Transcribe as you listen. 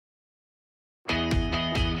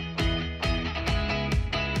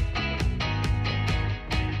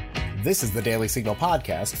This is the Daily Signal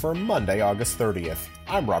podcast for Monday, August 30th.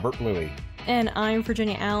 I'm Robert Bluey. And I'm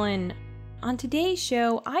Virginia Allen. On today's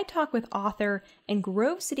show, I talk with author and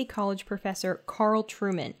Grove City College professor Carl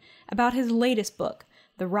Trueman about his latest book,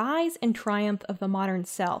 The Rise and Triumph of the Modern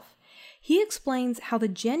Self. He explains how the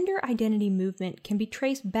gender identity movement can be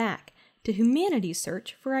traced back to humanity's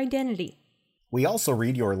search for identity. We also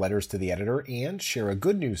read your letters to the editor and share a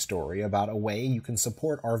good news story about a way you can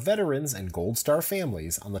support our veterans and Gold Star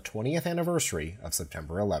families on the 20th anniversary of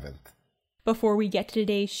September 11th. Before we get to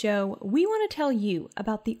today's show, we want to tell you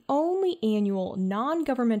about the only annual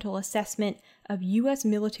non-governmental assessment of U.S.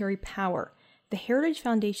 military power, the Heritage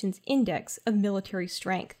Foundation's Index of Military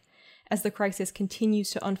Strength. As the crisis continues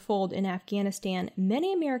to unfold in Afghanistan,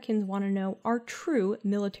 many Americans want to know our true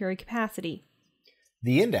military capacity.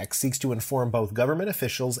 The index seeks to inform both government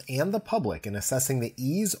officials and the public in assessing the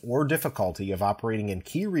ease or difficulty of operating in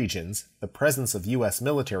key regions, the presence of U.S.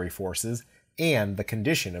 military forces, and the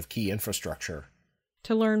condition of key infrastructure.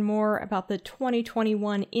 To learn more about the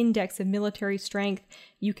 2021 Index of Military Strength,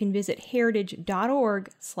 you can visit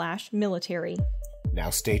heritage.org/military. Now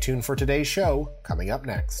stay tuned for today's show, coming up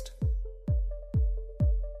next.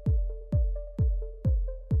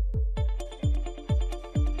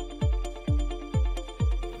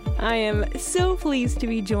 I am so pleased to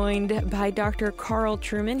be joined by Dr. Carl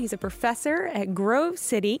Trueman. He's a professor at Grove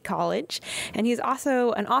City College, and he's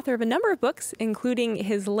also an author of a number of books, including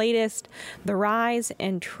his latest, The Rise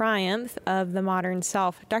and Triumph of the Modern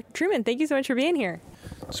Self. Dr. Trueman, thank you so much for being here.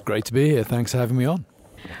 It's great to be here. Thanks for having me on.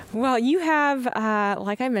 Well, you have,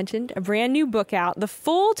 like I mentioned, a brand new book out. The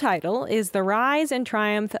full title is The Rise and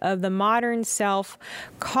Triumph of the Modern Self,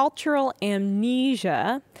 Cultural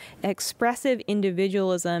Amnesia, Expressive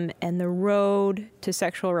Individualism, and the Road to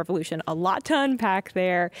Sexual Revolution. A lot to unpack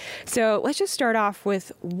there. So let's just start off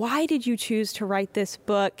with, why did you choose to write this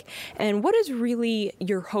book, and what is really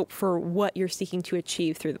your hope for what you're seeking to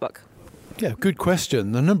achieve through the book? Yeah, good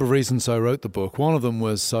question. A number of reasons I wrote the book. One of them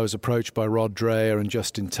was I was approached by Rod Dreher and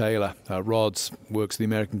Justin Taylor. Rod's works for the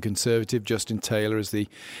American Conservative. Justin Taylor is the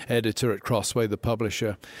editor at Crossway, the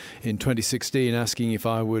publisher, in 2016, asking if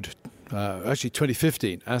I would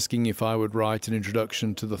 2015, asking if I would write an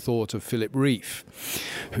introduction to the thought of Philip Rieff,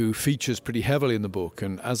 who features pretty heavily in the book.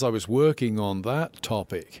 And as I was working on that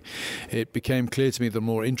topic, it became clear to me the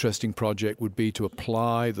more interesting project would be to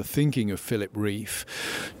apply the thinking of Philip Rieff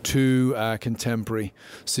to our contemporary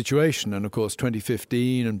situation. And of course,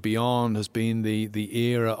 2015 and beyond has been the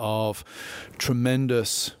era of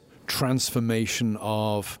tremendous transformation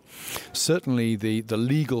of certainly the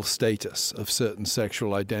legal status of certain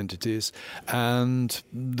sexual identities and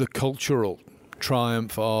the cultural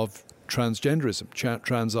triumph of transgenderism,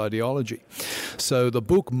 trans ideology. So the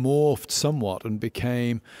book morphed somewhat and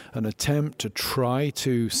became an attempt to try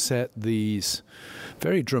to set these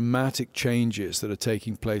very dramatic changes that are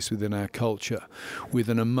taking place within our culture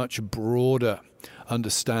within a much broader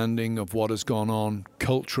understanding of what has gone on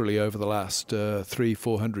culturally over the last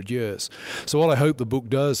 300-400 years. So what I hope the book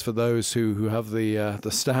does for those who have the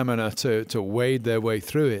stamina to wade their way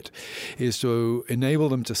through it is to enable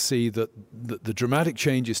them to see that the dramatic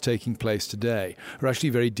changes taking place today are actually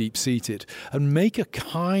very deep-seated and make a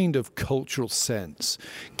kind of cultural sense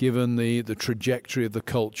given the trajectory of the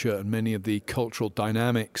culture and many of the cultural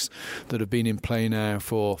dynamics that have been in play now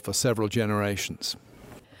for several generations.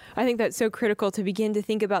 I think that's so critical to begin to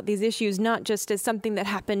think about these issues, not just as something that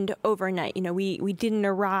happened overnight. You know, we didn't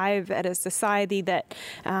arrive at a society that,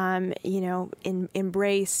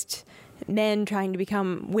 embraced men trying to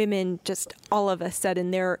become women just all of a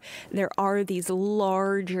sudden. There are these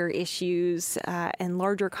larger issues and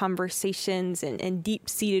larger conversations and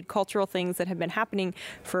deep-seated cultural things that have been happening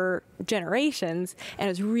for generations,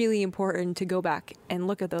 and it's really important to go back and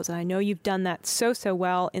look at those. And I know you've done that so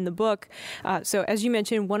well in the book. So as you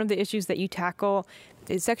mentioned, one of the issues that you tackle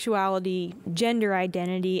is sexuality, gender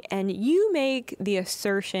identity, and you make the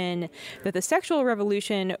assertion that the sexual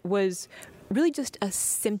revolution was really just a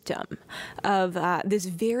symptom of this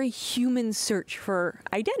very human search for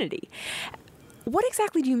identity. What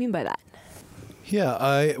exactly do you mean by that?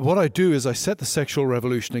 Yeah, what I do is I set the sexual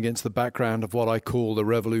revolution against the background of what I call the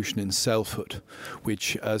revolution in selfhood,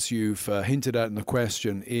 which, as you've hinted at in the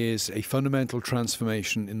question, is a fundamental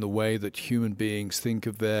transformation in the way that human beings think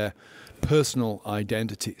of their personal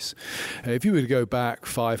identities. If you were to go back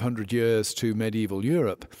 500 years to medieval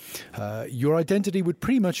Europe, your identity would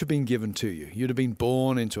pretty much have been given to you. You'd have been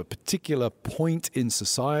born into a particular point in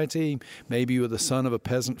society. Maybe you were the son of a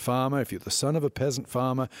peasant farmer. If you're the son of a peasant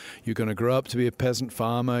farmer, you're going to grow up to be a peasant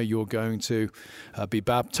farmer. You're going to be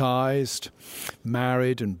baptized,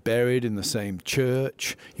 married and buried in the same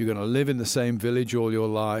church. You're going to live in the same village all your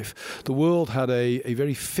life. The world had a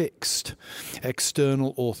very fixed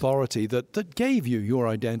external authority that gave you your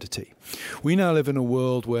identity. We now live in a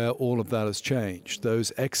world where all of that has changed.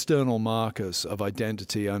 Those external markers of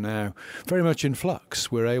identity are now very much in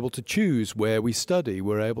flux. We're able to choose where we study.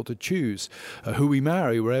 We're able to choose who we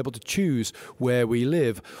marry. We're able to choose where we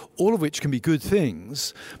live, all of which can be good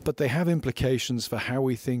things, but they have implications for how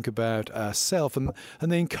we think about ourselves.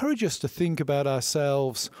 And they encourage us to think about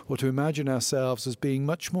ourselves or to imagine ourselves as being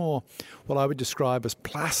much more what I would describe as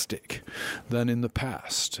plastic than in the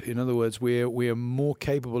past. In other words, we are more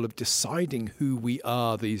capable of deciding who we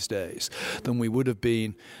are these days than we would have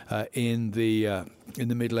been in the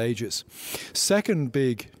Middle Ages. Second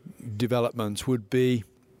big development would be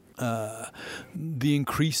the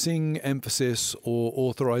increasing emphasis or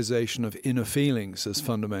authorization of inner feelings as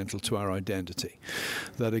fundamental to our identity.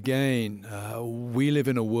 That again, we live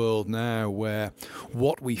in a world now where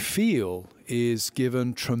what we feel is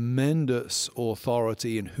given tremendous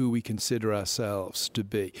authority in who we consider ourselves to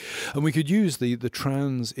be. And we could use the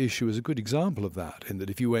trans issue as a good example of that, in that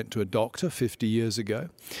if you went to a doctor 50 years ago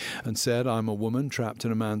and said, I'm a woman trapped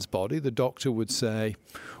in a man's body, the doctor would say,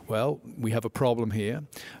 well, we have a problem here.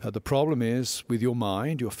 The problem is with your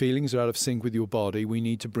mind. Your feelings are out of sync with your body. We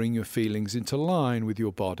need to bring your feelings into line with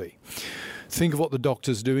your body. Think of what the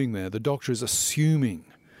doctor's doing there. The doctor is assuming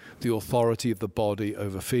the authority of the body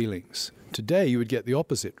over feelings. Today, you would get the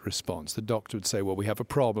opposite response. The doctor would say, well, we have a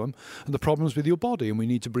problem, and the problem's with your body, and we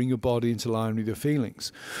need to bring your body into line with your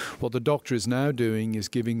feelings. What the doctor is now doing is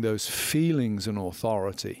giving those feelings an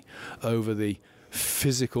authority over the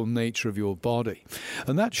physical nature of your body.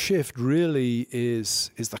 And that shift really is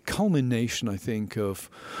the culmination, I think, of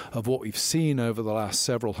what we've seen over the last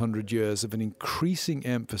several hundred years of an increasing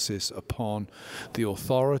emphasis upon the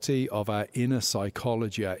authority of our inner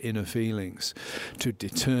psychology, our inner feelings, to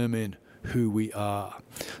determine who we are.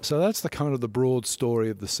 So that's the kind of the broad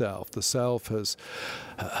story of the self. The self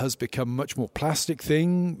has become a much more plastic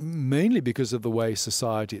thing, mainly because of the way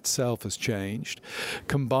society itself has changed,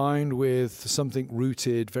 combined with something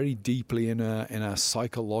rooted very deeply in our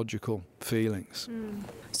psychological feelings.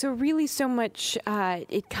 So really so much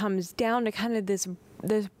it comes down to kind of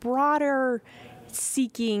this broader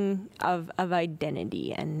seeking of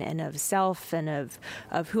identity and of self and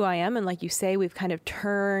of who I am. And like you say, we've kind of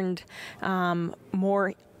turned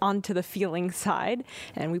more onto the feeling side,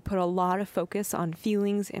 and we put a lot of focus on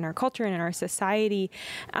feelings in our culture and in our society.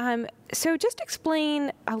 So just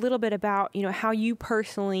explain a little bit about, how you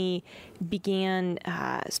personally began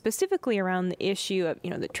specifically around the issue of,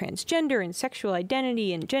 the transgender and sexual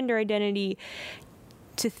identity and gender identity,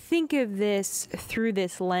 to think of this through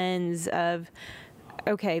this lens of,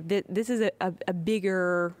 okay, this is a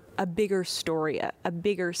bigger story, a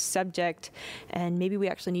bigger subject, and maybe we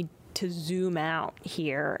actually need to zoom out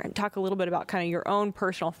here and talk a little bit about kind of your own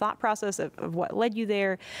personal thought process of what led you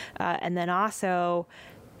there, and then also,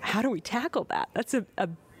 how do we tackle that? That's a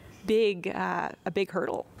big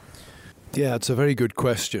hurdle. Yeah, it's a very good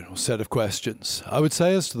question, or set of questions. I would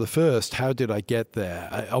say as to the first, how did I get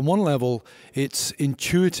there? On one level, it's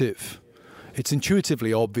intuitive. It's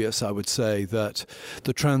intuitively obvious, I would say, that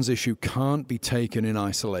the trans issue can't be taken in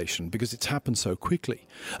isolation because it's happened so quickly.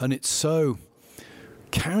 And it's so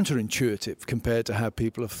counterintuitive compared to how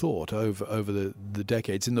people have thought over the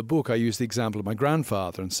decades. In the book, I use the example of my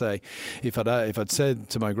grandfather and say, if I'd said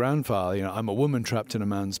to my grandfather, I'm a woman trapped in a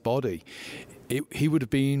man's body, he would have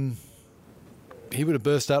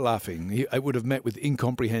burst out laughing. I would have met with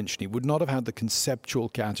incomprehension. He would not have had the conceptual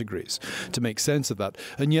categories to make sense of that.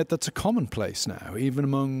 And yet that's a commonplace now, even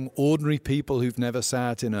among ordinary people who've never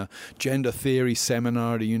sat in a gender theory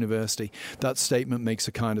seminar at a university. That statement makes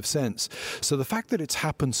a kind of sense. So the fact that it's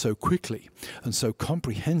happened so quickly and so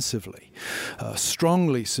comprehensively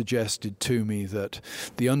strongly suggested to me that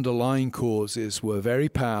the underlying causes were very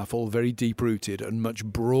powerful, very deep-rooted, and much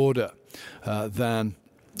broader than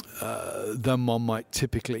one might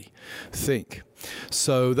typically think.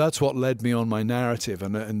 So that's what led me on my narrative,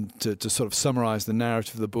 and to sort of summarize the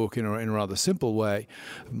narrative of the book in a rather simple way,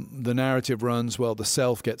 the narrative runs, well, the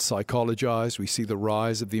self gets psychologized. We see the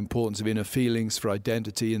rise of the importance of inner feelings for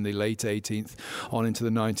identity in the late 18th on into the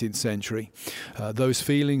 19th century. Those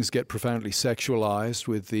feelings get profoundly sexualized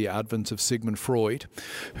with the advent of Sigmund Freud,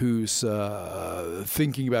 whose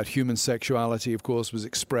thinking about human sexuality, of course, was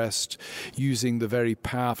expressed using the very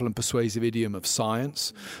powerful and persuasive idiom of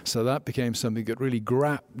science. So that became something it really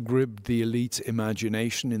gripped the elite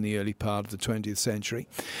imagination in the early part of the 20th century.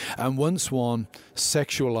 And once one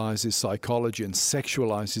sexualizes psychology and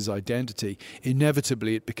sexualizes identity,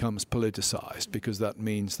 inevitably it becomes politicized, because that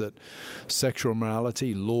means that sexual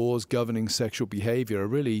morality, laws governing sexual behavior, are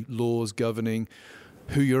really laws governing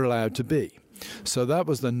who you're allowed to be. So that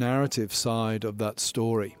was the narrative side of that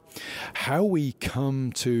story. How we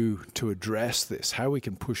come to address this, how we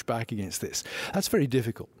can push back against this, that's very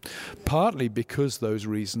difficult. Partly because those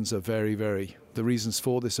reasons are the reasons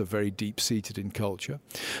for this are very deep-seated in culture.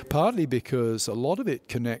 Partly because a lot of it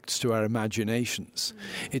connects to our imaginations.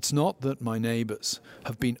 It's not that my neighbors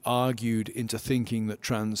have been argued into thinking that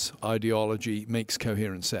trans ideology makes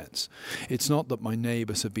coherent sense. It's not that my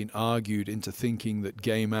neighbors have been argued into thinking that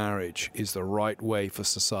gay marriage is the right way for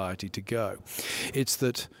society to go. It's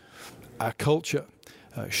that our culture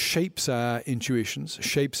shapes our intuitions,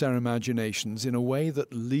 shapes our imaginations in a way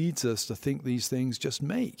that leads us to think these things just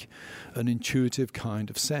make an intuitive kind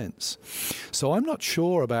of sense. So I'm not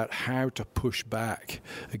sure about how to push back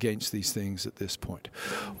against these things at this point.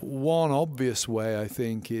 One obvious way, I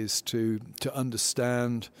think, is to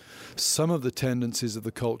understand some of the tendencies of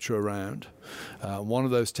the culture around. One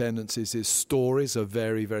of those tendencies is stories are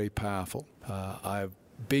very, very powerful. I've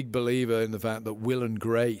big believer in the fact that Will and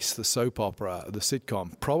Grace, the soap opera, the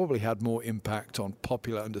sitcom, probably had more impact on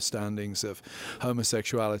popular understandings of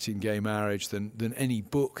homosexuality and gay marriage than any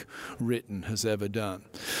book written has ever done.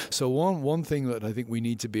 So one thing that I think we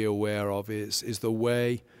need to be aware of is the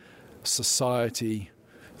way society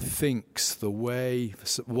thinks,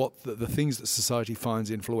 the things that society finds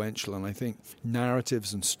influential. And I think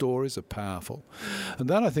narratives and stories are powerful. And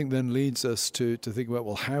that, I think, then leads us to think about,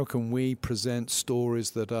 well, how can we present stories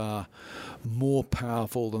that are more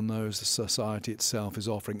powerful than those the society itself is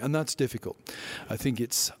offering? And that's difficult. I think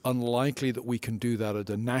it's unlikely that we can do that at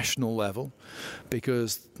a national level,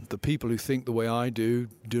 because the people who think the way I do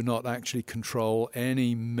not actually control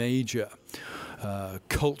any major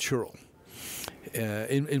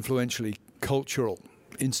influentially cultural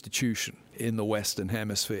institution in the Western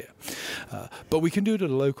Hemisphere. But we can do it at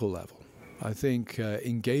a local level. I think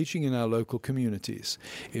engaging in our local communities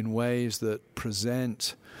in ways that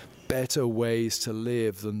present better ways to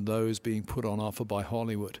live than those being put on offer by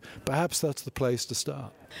Hollywood. Perhaps that's the place to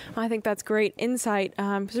start. I think that's great insight.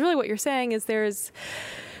 Because really what you're saying is there's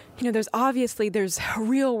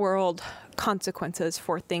real world consequences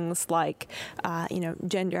for things like,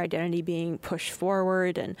 gender identity being pushed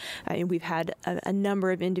forward. And we've had a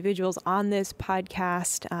number of individuals on this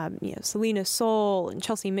podcast, Selena Soul and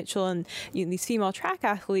Chelsea Mitchell, and these female track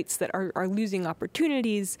athletes that are losing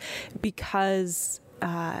opportunities because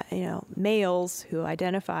males who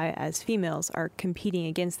identify as females are competing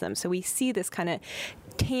against them. So we see this kind of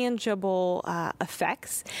tangible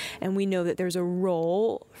effects, and we know that there's a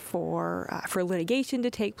role for litigation to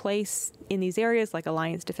take place in these areas. Like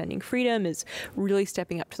Alliance Defending Freedom is really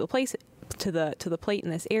stepping up to the plate in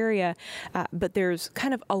this area, but there's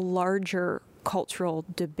kind of a larger cultural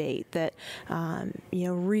debate that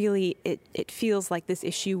really it feels like this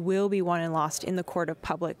issue will be won and lost in the court of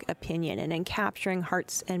public opinion, and in capturing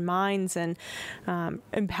hearts and minds and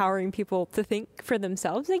empowering people to think for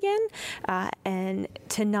themselves again, and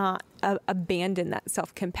to not abandon that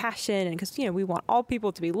self-compassion, and because we want all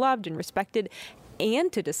people to be loved and respected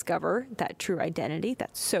and to discover that true identity.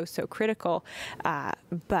 That's so critical,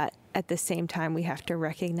 but at the same time we have to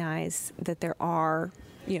recognize that there are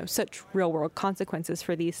such real world consequences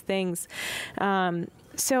for these things.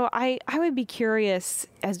 So I would be curious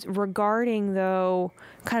as regarding, though,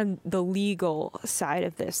 kind of the legal side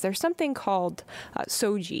of this. There's something called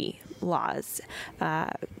SOGI laws,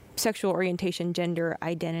 sexual orientation, gender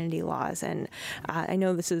identity laws. And I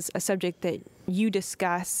know this is a subject that you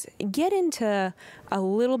discuss. Get into a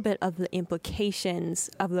little bit of the implications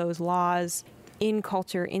of those laws in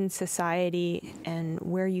culture, in society, and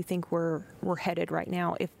where you think we're headed right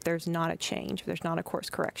now if there's not a change, if there's not a course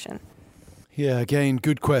correction. Yeah, again,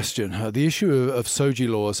 good question. The issue of SOGI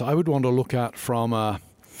laws, I would want to look at from a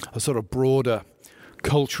sort of broader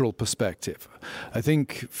cultural perspective. I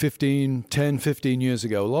think 15 years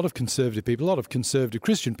ago, a lot of conservative people, a lot of conservative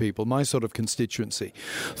Christian people, my sort of constituency,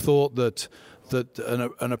 thought that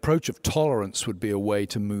an approach of tolerance would be a way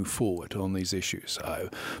to move forward on these issues.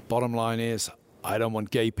 Bottom line is, I don't want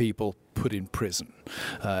gay people put in prison.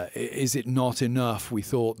 Is it not enough, we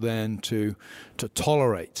thought then, to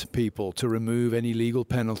tolerate people, to remove any legal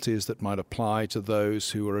penalties that might apply to those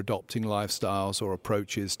who are adopting lifestyles or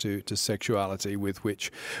approaches to sexuality with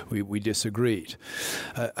which we disagreed?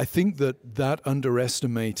 I think that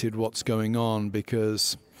underestimated what's going on,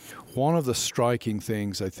 because one of the striking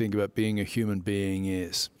things I think about being a human being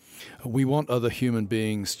is we want other human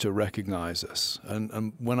beings to recognize us.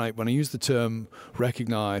 And when I use the term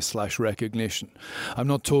recognize/recognition, I'm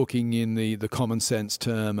not talking in the common sense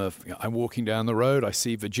term of, I'm walking down the road, I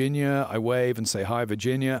see Virginia, I wave and say, hi,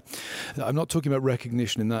 Virginia. I'm not talking about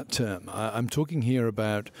recognition in that term. I'm talking here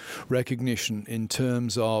about recognition in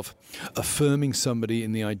terms of affirming somebody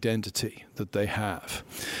in the identity that they have.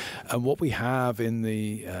 And what we have in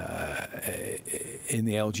the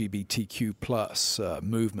LGBTQ plus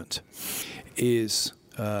movement is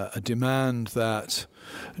a demand that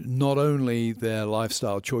not only their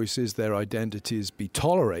lifestyle choices, their identities be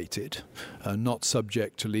tolerated and not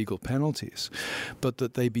subject to legal penalties, but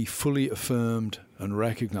that they be fully affirmed and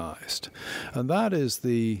recognized. And that is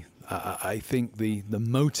I think the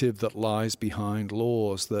motive that lies behind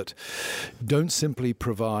laws that don't simply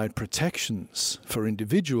provide protections for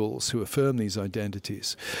individuals who affirm these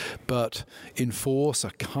identities, but enforce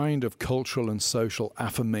a kind of cultural and social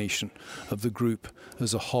affirmation of the group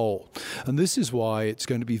as a whole. And this is why it's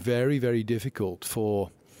going to be very, very difficult for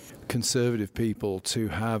conservative people to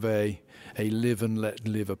have a live and let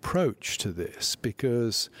live approach to this,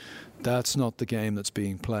 because that's not the game that's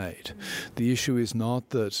being played. The issue is not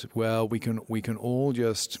that, well, we can all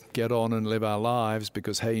just get on and live our lives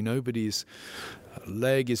because, hey, nobody's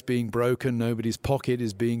leg is being broken, nobody's pocket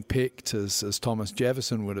is being picked, as Thomas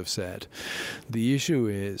Jefferson would have said. The issue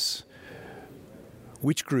is,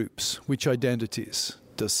 which groups, which identities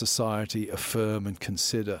does society affirm and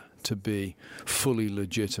consider to be fully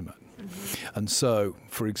legitimate? And so,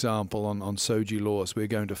 for example, on SOGI laws, we're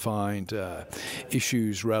going to find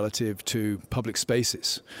issues relative to public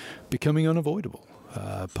spaces becoming unavoidable.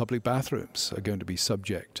 Public bathrooms are going to be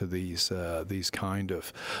subject to these kind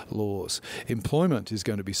of laws. Employment is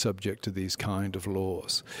going to be subject to these kind of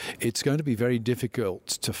laws. It's going to be very difficult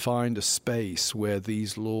to find a space where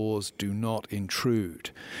these laws do not intrude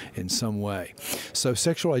in some way. So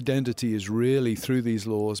sexual identity is really, through these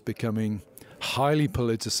laws, becoming highly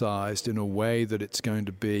politicized in a way that it's going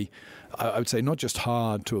to be, I would say, not just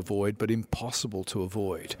hard to avoid, but impossible to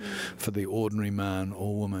avoid for the ordinary man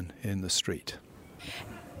or woman in the street.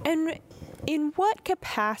 And in what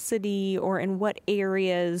capacity or in what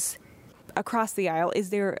areas across the aisle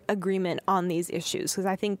is there agreement on these issues? Because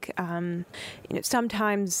I think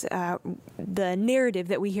sometimes the narrative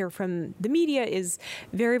that we hear from the media is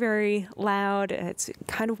very, very loud. It's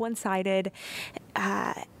kind of one-sided.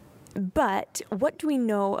 But what do we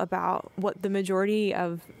know about what the majority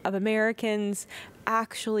of Americans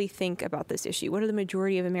actually think about this issue? What do the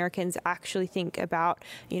majority of Americans actually think about,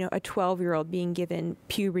 a 12-year-old being given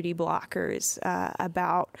puberty blockers,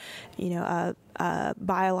 about, a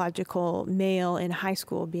biological male in high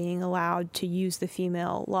school being allowed to use the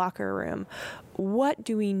female locker room? What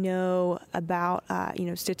do we know about,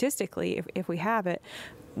 statistically, if we have it,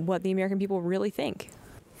 what the American people really think?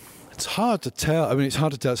 It's hard to tell. I mean, it's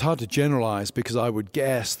hard to generalize, because I would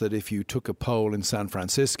guess that if you took a poll in San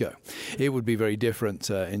Francisco, it would be very different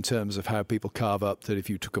in terms of how people carve up than if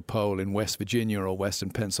you took a poll in West Virginia or Western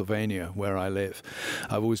Pennsylvania, where I live.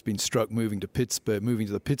 I've always been struck moving to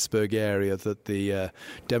the Pittsburgh area, that the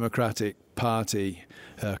Democratic Party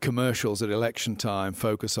commercials at election time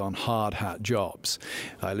focus on hard hat jobs.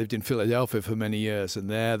 I lived in Philadelphia for many years, and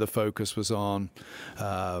there the focus was on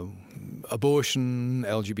abortion,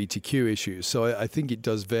 LGBTQ issues. So I think it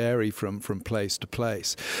does vary from place to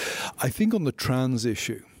place. I think on the trans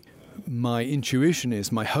issue, my intuition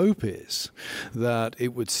is, my hope is, that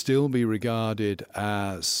it would still be regarded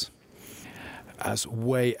as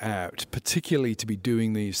way out, particularly to be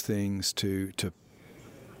doing these things to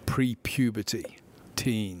pre-puberty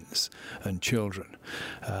teens and children.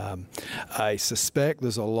 I suspect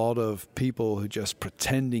there's a lot of people who are just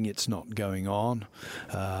pretending it's not going on.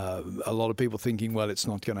 A lot of people thinking, well, it's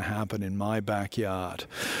not going to happen in my backyard.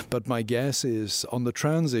 But my guess is on the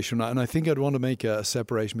trans issue, and I think I'd want to make a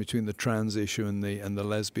separation between the trans issue and the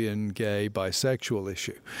lesbian, gay, bisexual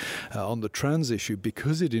issue. On the trans issue,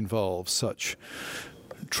 because it involves such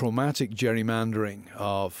traumatic gerrymandering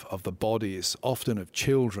of the bodies, often of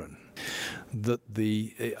children, that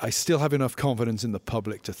I still have enough confidence in the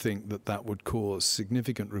public to think that would cause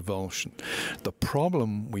significant revulsion. The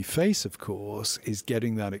problem we face, of course, is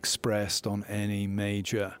getting that expressed on any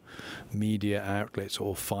major media outlet,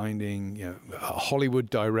 or finding a Hollywood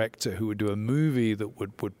director who would do a movie that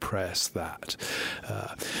would press that.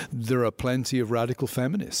 There are plenty of radical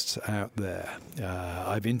feminists out there.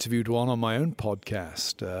 I've interviewed one on my own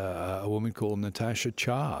podcast, a woman called Natasha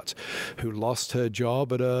Chart, who lost her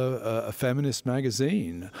job at a feminist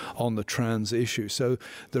magazine on the trans issue. So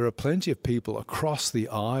there are plenty of people across the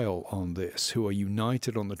aisle on this who are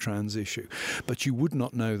united on the trans issue. But you would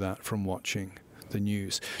not know that from watching the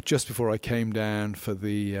news. Just before I came down for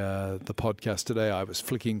the podcast today, I was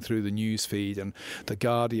flicking through the news feed, and The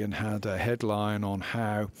Guardian had a headline on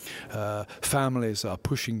how families are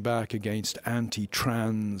pushing back against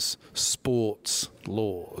anti-trans sports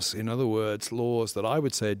laws. In other words, laws that I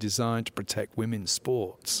would say are designed to protect women's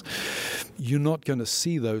sports. You're not going to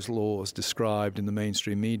see those laws described in the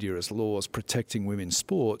mainstream media as laws protecting women's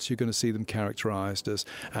sports. You're going to see them characterized as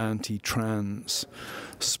anti-trans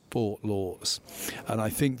sport laws. And I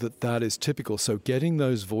think that is typical. So getting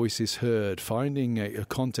those voices heard, finding a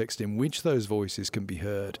context in which those voices can be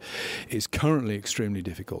heard, is currently extremely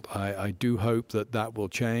difficult. I do hope that will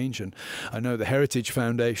change. And I know the Heritage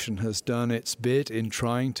Foundation has done its bit in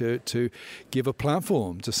trying to give a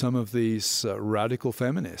platform to some of these radical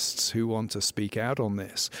feminists who want to speak out on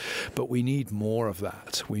this. But we need more of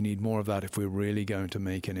that. We need more of that if we're really going to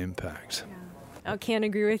make an impact. Yeah. I can't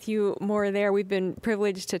agree with you more there. We've been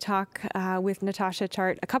privileged to talk with Natasha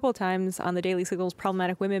Chart a couple of times on the Daily Signal's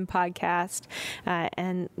Problematic Women podcast.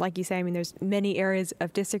 And like you say, I mean, there's many areas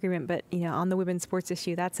of disagreement, but, on the women's sports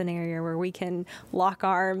issue, that's an area where we can lock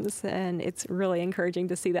arms, and it's really encouraging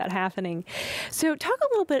to see that happening. So talk a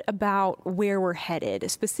little bit about where we're headed,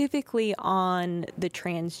 specifically on the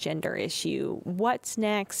transgender issue. What's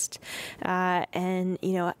next? And,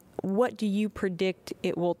 what do you predict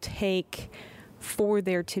it will take for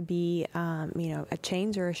there to be, a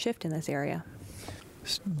change or a shift in this area?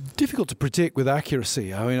 It's difficult to predict with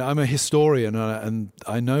accuracy. I mean, I'm a historian, and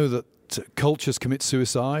I know that cultures commit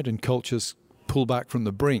suicide and cultures pull back from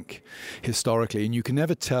the brink historically, and you can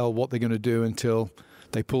never tell what they're going to do until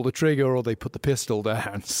they pull the trigger or they put the pistol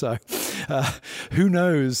down. So who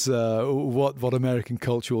knows what American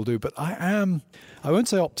culture will do. But I won't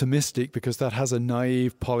say optimistic, because that has a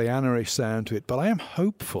naive Pollyanna-ish sound to it, but I am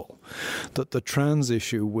hopeful that the trans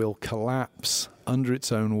issue will collapse under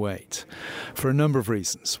its own weight for a number of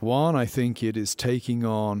reasons. One, I think it is taking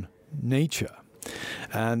on nature,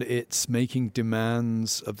 and it's making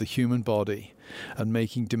demands of the human body and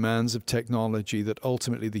making demands of technology that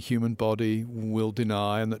ultimately the human body will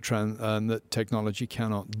deny and that technology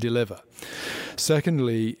cannot deliver.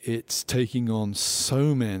 Secondly, it's taking on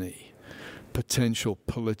so many potential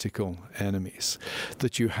political enemies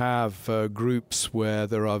that you have groups where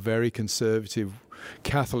there are very conservative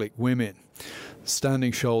Catholic women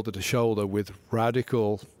standing shoulder to shoulder with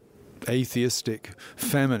radical atheistic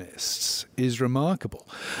feminists is remarkable,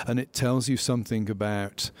 and it tells you something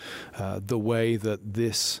about the way that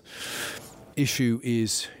this issue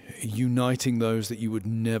is uniting those that you would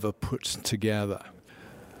never put together.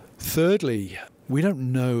 Thirdly, we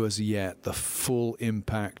don't know as yet the full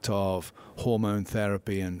impact of hormone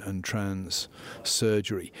therapy and trans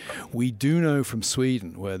surgery. We do know from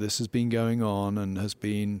Sweden, where this has been going on and has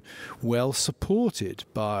been well supported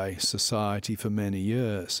by society for many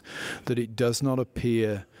years, that it does not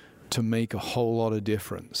appear to make a whole lot of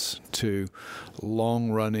difference to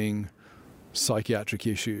long-running psychiatric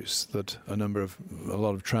issues that a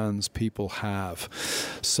lot of trans people have.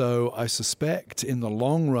 So I suspect in the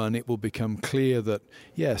long run it will become clear that,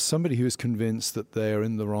 yes, somebody who is convinced that they are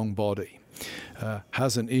in the wrong body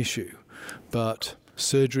has an issue, but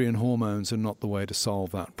surgery and hormones are not the way to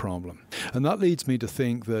solve that problem. And that leads me to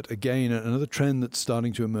think that, again, another trend that's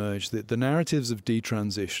starting to emerge, that the narratives of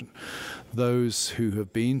detransition, those who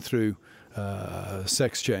have been through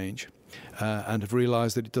sex change, and have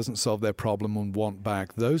realized that it doesn't solve their problem and want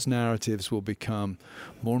back, those narratives will become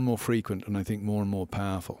more and more frequent, and I think more and more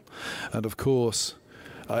powerful. And of course,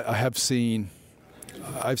 I've seen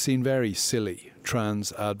very silly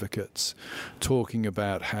trans advocates talking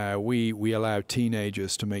about how we allow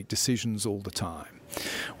teenagers to make decisions all the time.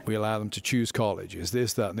 We allow them to choose colleges,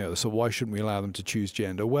 this, that, and the other. So why shouldn't we allow them to choose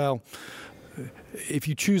gender? Well, if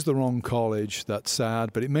you choose the wrong college, that's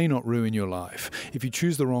sad, but it may not ruin your life. If you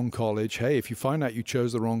choose the wrong college, hey, if you find out you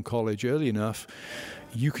chose the wrong college early enough,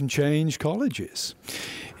 you can change colleges.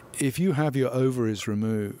 If you have your ovaries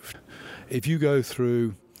removed, if you go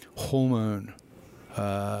through hormone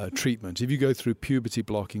treatment, if you go through puberty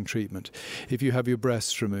blocking treatment, if you have your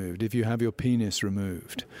breasts removed, if you have your penis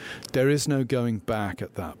removed, there is no going back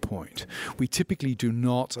at that point. We typically do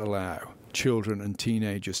not allow children and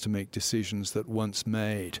teenagers to make decisions that once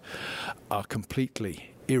made are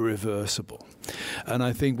completely irreversible. And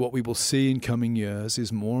I think what we will see in coming years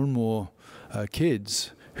is more and more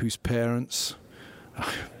kids whose parents,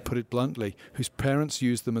 put it bluntly, whose parents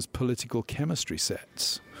use them as political chemistry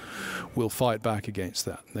sets. will fight back against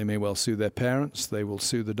that. They may well sue their parents, they will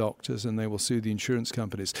sue the doctors, and they will sue the insurance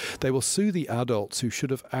companies. They will sue the adults who should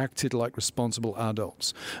have acted like responsible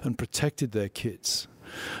adults and protected their kids.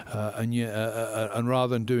 And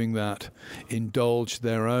rather than doing that, indulge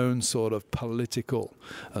their own sort of political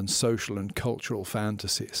and social and cultural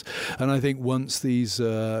fantasies. And I think once these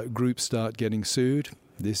groups start getting sued,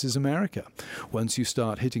 this is America. Once you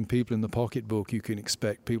start hitting people in the pocketbook, you can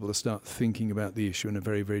expect people to start thinking about the issue in a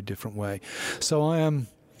very, very different way. So I am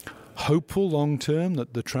hopeful long term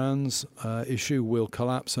that the trans issue will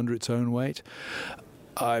collapse under its own weight.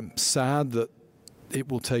 I'm sad that it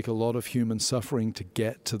will take a lot of human suffering to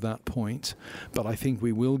get to that point, but I think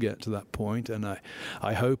we will get to that point, and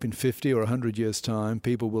I hope in 50 or 100 years' time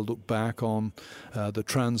people will look back on the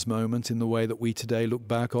trans moment in the way that we today look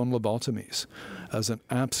back on lobotomies as an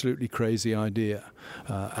absolutely crazy idea,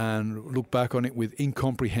 and look back on it with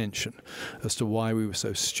incomprehension as to why we were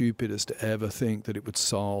so stupid as to ever think that it would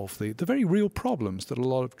solve the very real problems that a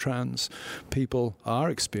lot of trans people are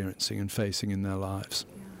experiencing and facing in their lives.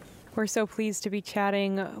 We're so pleased to be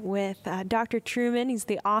chatting with Dr. Trueman. He's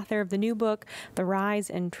the author of the new book, The Rise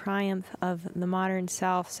and Triumph of the Modern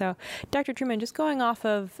Self. So, Dr. Trueman, just going off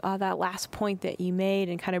of that last point that you made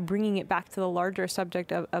and kind of bringing it back to the larger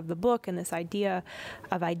subject of the book and this idea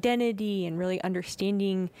of identity and really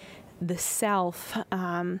understanding the self,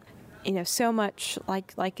 so much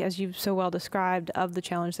like as you've so well described of the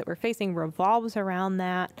challenge that we're facing revolves around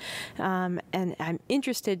that. And I'm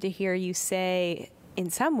interested to hear you say, in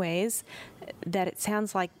some ways, that it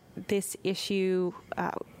sounds like this issue,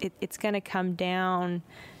 it's going to come down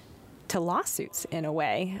to lawsuits in a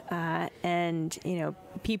way, and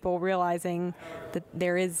people realizing that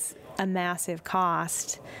there is a massive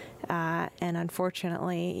cost, and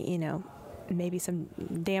unfortunately, maybe some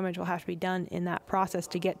damage will have to be done in that process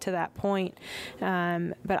to get to that point.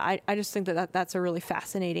 But I just think that's a really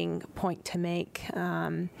fascinating point to make.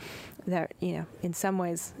 That in some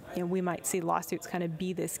ways, we might see lawsuits kind of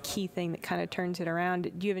be this key thing that kind of turns it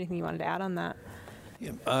around. Do you have anything you wanted to add on that?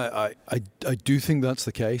 Yeah, I do think that's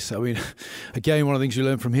the case. I mean, again, one of the things you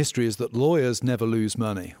learn from history is that lawyers never lose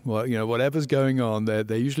money. Well, whatever's going on,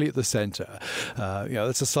 they're usually at the center.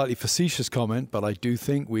 That's a slightly facetious comment, but I do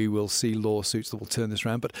think we will see lawsuits that will turn this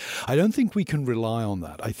around. But I don't think we can rely on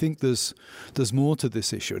that. I think there's more to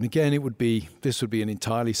this issue. And again, this would be an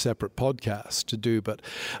entirely separate podcast to do. But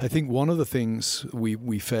I think one of the things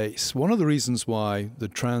we face, one of the reasons why the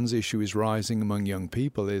trans issue is rising among young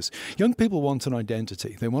people is young people want an identity.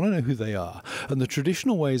 They want to know who they are. And the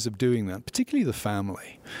traditional ways of doing that, particularly the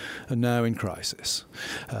family, are now in crisis.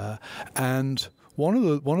 And one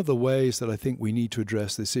of the ways that I think we need to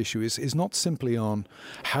address this issue is not simply on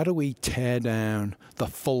how do we tear down the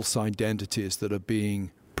false identities that are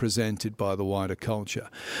being presented by the wider culture,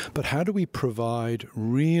 but how do we provide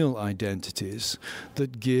real identities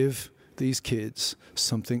that give these kids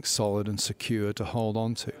something solid and secure to hold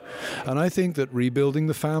on to. And I think that rebuilding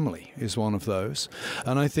the family is one of those.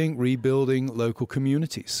 And I think rebuilding local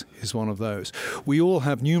communities is one of those. We all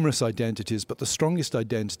have numerous identities, but the strongest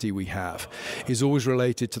identity we have is always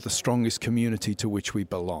related to the strongest community to which we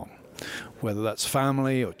belong, whether that's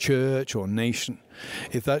family or church or nation.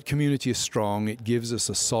 If that community is strong, it gives us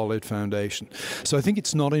a solid foundation. So I think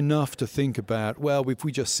it's not enough to think about, well, if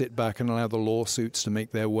we just sit back and allow the lawsuits to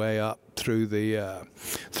make their way up through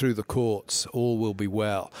the courts, all will be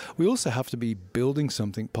well. We also have to be building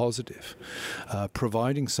something positive,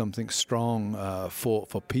 providing something strong for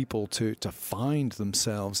people to find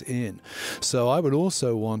themselves in. So I would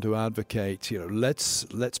also want to advocate, let's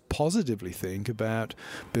positively think about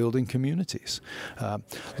building communities. A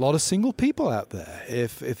lot of single people out there.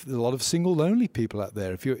 If a lot of single lonely people out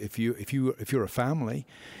there, if you're a family,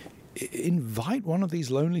 invite one of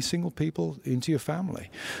these lonely single people into your family,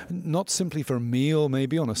 not simply for a meal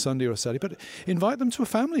maybe on a Sunday or a Saturday, but invite them to a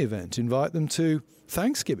family event, invite them to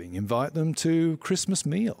Thanksgiving, invite them to Christmas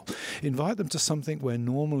meal, invite them to something where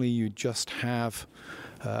normally you just have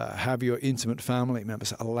your intimate family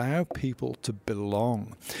members. Allow people to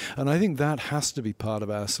belong. And I think that has to be part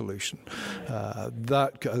of our solution.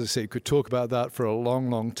 That, as I say, you could talk about that for a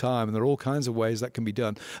long, long time, and there are all kinds of ways that can be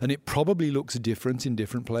done. And it probably looks different in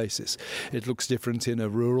different places. It looks different in a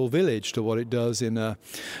rural village to what it does in a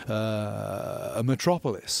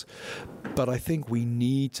metropolis. But I think we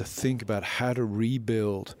need to think about how to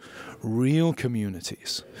rebuild real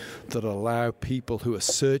communities that allow people who are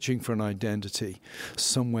searching for an identity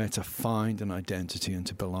somewhere to find an identity and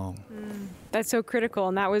to belong. That's so critical,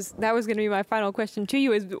 and that was going to be my final question to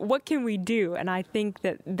you: is what can we do? And I think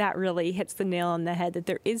that really hits the nail on the head. That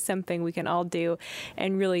there is something we can all do,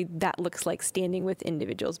 and really that looks like standing with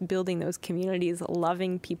individuals, building those communities,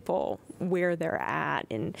 loving people where they're at,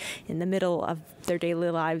 in the middle of their daily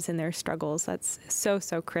lives and their struggles. That's so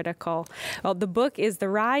critical. Well, the book is The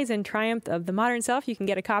Rise and Triumph of the Modern Self. You can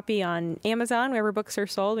get a copy on Amazon wherever books are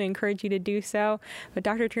sold. We encourage you to do so. But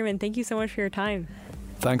Dr. Trueman, thank you so much for your time.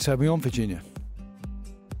 Thanks for having me on, Virginia.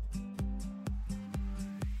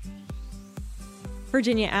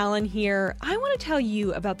 Virginia Allen here. I want to tell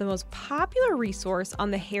you about the most popular resource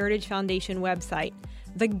on the Heritage Foundation website,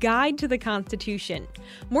 the Guide to the Constitution.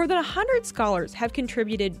 More than 100 scholars have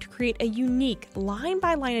contributed to create a unique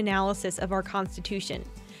line-by-line analysis of our Constitution.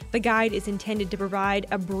 The guide is intended to provide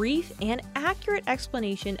a brief and accurate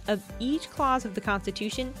explanation of each clause of the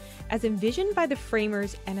Constitution as envisioned by the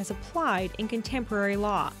framers and as applied in contemporary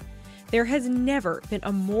law. There has never been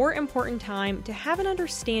a more important time to have an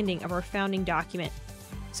understanding of our founding document.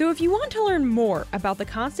 So if you want to learn more about the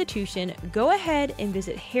Constitution, go ahead and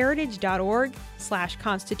visit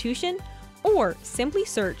heritage.org/Constitution or simply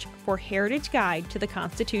search for Heritage Guide to the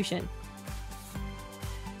Constitution.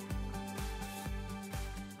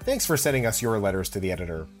 Thanks for sending us your letters to the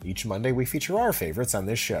editor. Each Monday we feature our favorites on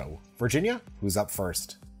this show. Virginia, who's up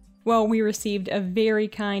first? Well, we received a very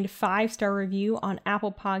kind 5-star review on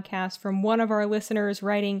Apple Podcasts from one of our listeners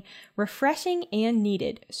writing, "Refreshing and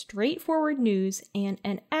needed, straightforward news, and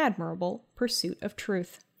an admirable pursuit of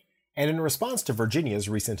truth." And in response to Virginia's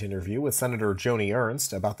recent interview with Senator Joni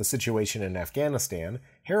Ernst about the situation in Afghanistan,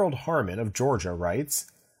 Harold Harmon of Georgia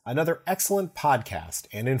writes, "Another excellent podcast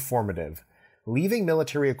and informative. Leaving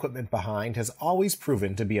military equipment behind has always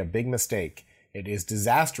proven to be a big mistake. It is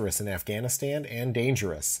disastrous in Afghanistan and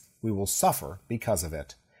dangerous. We will suffer because of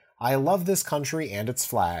it. I love this country and its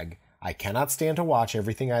flag. I cannot stand to watch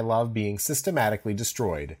everything I love being systematically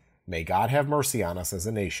destroyed. May God have mercy on us as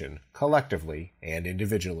a nation, collectively and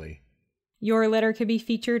individually." Your letter could be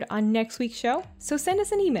featured on next week's show, so send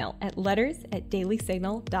us an email at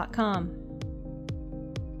letters@dailysignal.com.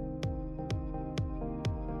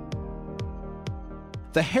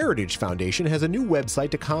 The Heritage Foundation has a new website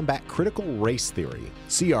to combat critical race theory.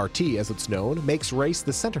 CRT, as it's known, makes race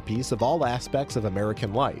the centerpiece of all aspects of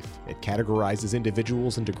American life. It categorizes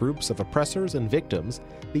individuals into groups of oppressors and victims.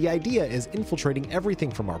 The idea is infiltrating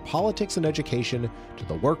everything from our politics and education to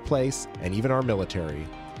the workplace and even our military.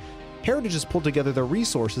 Heritage has pulled together the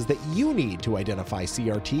resources that you need to identify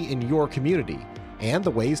CRT in your community and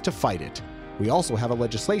the ways to fight it. We also have a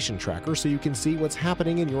legislation tracker so you can see what's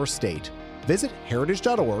happening in your state. Visit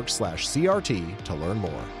heritage.org/CRT to learn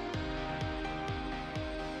more.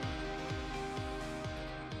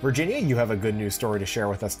 Virginia, you have a good news story to share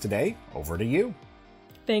with us today. Over to you.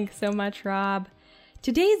 Thanks so much, Rob.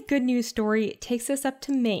 Today's good news story takes us up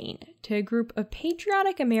to Maine, to a group of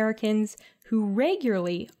patriotic Americans who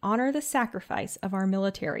regularly honor the sacrifice of our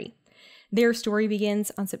military. Their story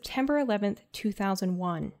begins on September 11th,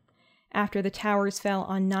 2001. After the towers fell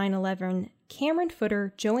on 9/11, Cameron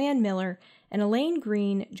Footer, Joanne Miller, and Elaine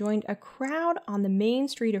Green joined a crowd on the main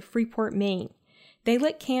street of Freeport, Maine. They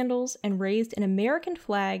lit candles and raised an American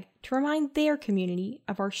flag to remind their community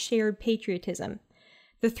of our shared patriotism.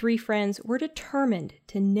 The three friends were determined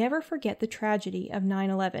to never forget the tragedy of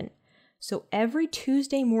 9/11. So every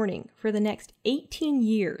Tuesday morning for the next 18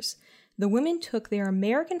 years, the women took their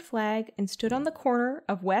American flag and stood on the corner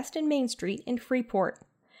of West and Main Street in Freeport.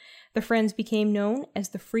 The friends became known as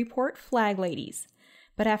the Freeport Flag Ladies.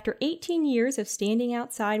 But after 18 years of standing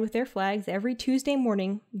outside with their flags every Tuesday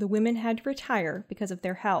morning, the women had to retire because of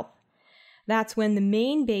their health. That's when the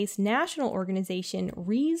Maine-based national organization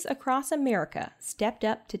Wreaths Across America stepped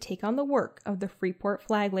up to take on the work of the Freeport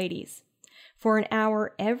Flag Ladies. For an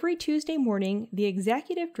hour every Tuesday morning, the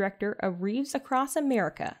executive director of Wreaths Across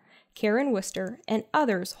America, Karen Worcester, and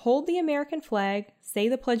others hold the American flag, say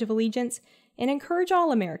the Pledge of Allegiance, and encourage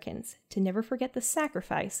all Americans to never forget the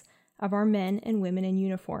sacrifice of our men and women in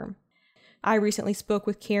uniform. I recently spoke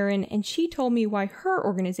with Karen, and she told me why her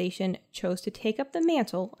organization chose to take up the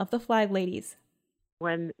mantle of the Flag Ladies.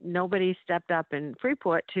 When nobody stepped up in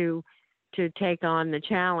Freeport to take on the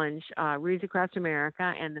challenge, Wreaths Across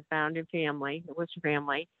America and the founding family, the Worcester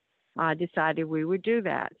family, decided we would do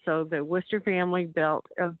that. So the Worcester family built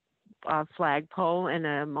a flagpole and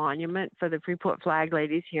a monument for the Freeport Flag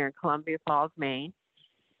Ladies here in Columbia Falls, Maine.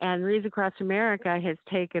 And Wreaths Across America has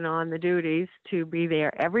taken on the duties to be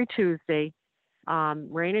there every Tuesday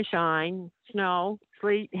rain or shine, snow,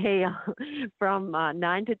 sleet, hail, from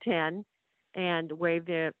 9 to 10, and wave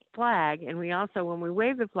the flag. And we also, when we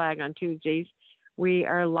wave the flag on Tuesdays, we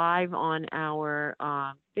are live on our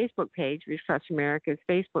Facebook page, Reach Across America's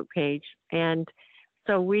Facebook page. And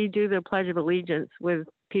so we do the Pledge of Allegiance with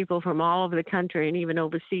people from all over the country and even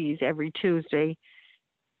overseas every Tuesday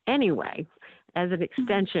anyway, as an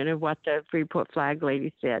extension of what the Freeport flag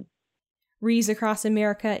ladies did. Wreaths Across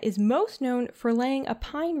America is most known for laying a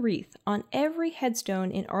pine wreath on every headstone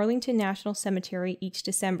in Arlington National Cemetery each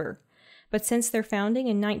December. But since their founding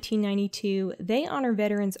in 1992, they honor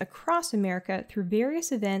veterans across America through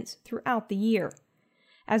various events throughout the year.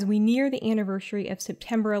 As we near the anniversary of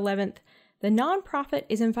September 11th, the nonprofit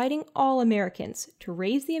is inviting all Americans to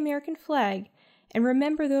raise the American flag and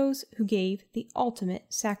remember those who gave the ultimate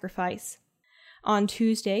sacrifice. On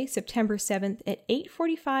Tuesday, September 7th at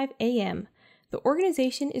 8:45 a.m., the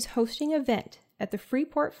organization is hosting an event at the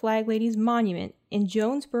Freeport Flag Ladies Monument in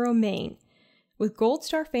Jonesboro, Maine, with Gold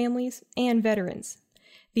Star families and veterans.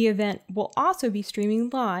 The event will also be streaming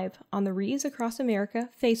live on the Wreaths Across America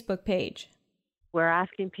Facebook page. We're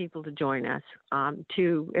asking people to join us,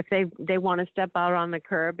 if they want to step out on the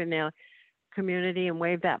curb in their community and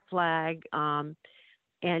wave that flag, and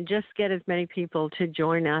just get as many people to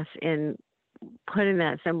join us in putting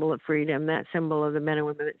that symbol of freedom, that symbol of the men and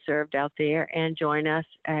women that served out there, and join us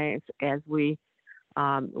as we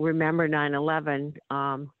remember 9/11,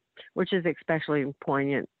 which is especially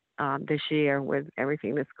poignant this year with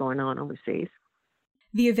everything that's going on overseas.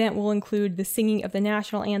 The event will include the singing of the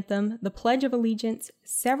national anthem, the Pledge of Allegiance,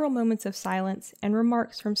 several moments of silence, and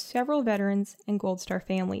remarks from several veterans and Gold Star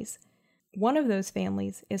families. One of those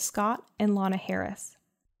families is Scott and Lana Harris.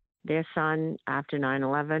 Their son, after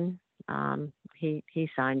 9/11, he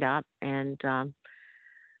signed up and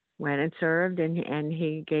went and served, and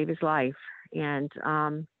he gave his life. And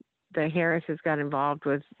the Harrises got involved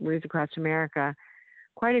with Wreaths Across America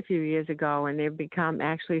quite a few years ago, and they've become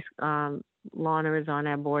actually Lana is on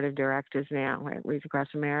our board of directors now at Wreaths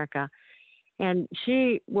Across America, and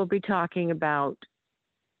she will be talking about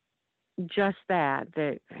just that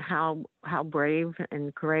how brave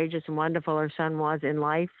and courageous and wonderful her son was in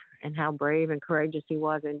life, and how brave and courageous he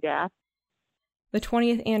was in death. The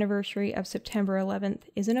 20th anniversary of September 11th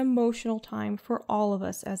is an emotional time for all of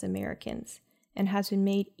us as Americans, and has been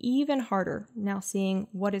made even harder now seeing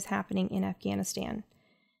what is happening in Afghanistan.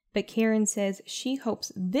 But Karen says she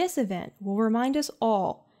hopes this event will remind us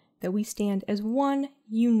all that we stand as one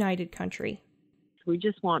united country. We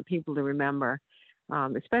just want people to remember,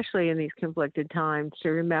 especially in these conflicted times, to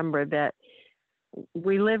remember that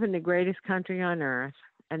we live in the greatest country on earth,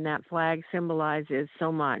 and that flag symbolizes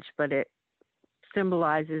so much, but it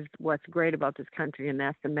symbolizes what's great about this country, and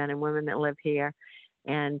that's the men and women that live here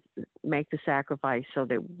and make the sacrifice so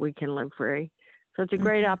that we can live free. So it's a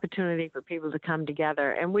great opportunity for people to come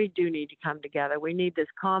together, and we do need to come together. We need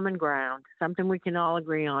this common ground, something we can all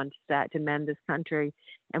agree on to mend this country,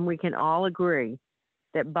 and we can all agree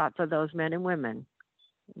that but for those men and women,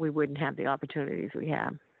 we wouldn't have the opportunities we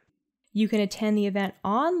have. You can attend the event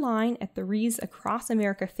online at the Wreaths Across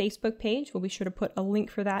America Facebook page. We'll be sure to put a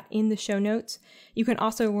link for that in the show notes. You can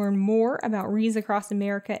also learn more about Wreaths Across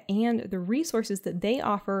America and the resources that they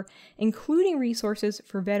offer, including resources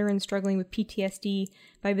for veterans struggling with PTSD,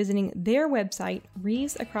 by visiting their website,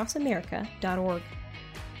 wreathsacrossamerica.org.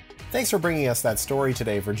 Thanks for bringing us that story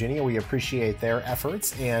today, Virginia. We appreciate their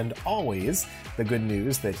efforts and always the good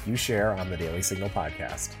news that you share on the Daily Signal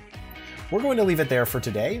podcast. We're going to leave it there for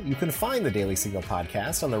today. You can find the Daily Signal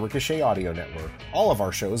podcast on the Ricochet Audio Network. All of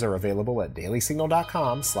our shows are available at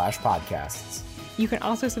dailysignal.com/podcasts. You can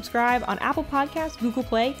also subscribe on Apple Podcasts, Google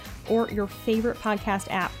Play, or your favorite podcast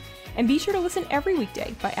app. And be sure to listen every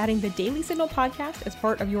weekday by adding the Daily Signal podcast as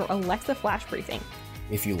part of your Alexa flash briefing.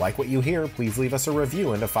 If you like what you hear, please leave us a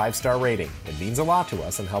review and a 5-star rating. It means a lot to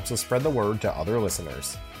us and helps us spread the word to other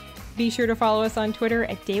listeners. Be sure to follow us on Twitter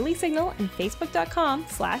at Daily Signal and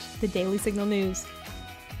Facebook.com/The Daily Signal News.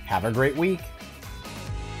 Have a great week.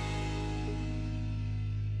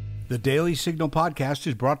 The Daily Signal podcast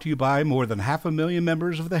is brought to you by more than 500,000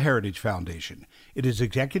 members of the Heritage Foundation. It is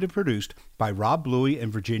executive produced by Rob Bluey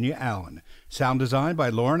and Virginia Allen. Sound design by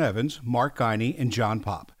Lauren Evans, Mark Guiney, and John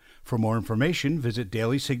Pop. For more information, visit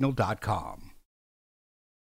dailysignal.com.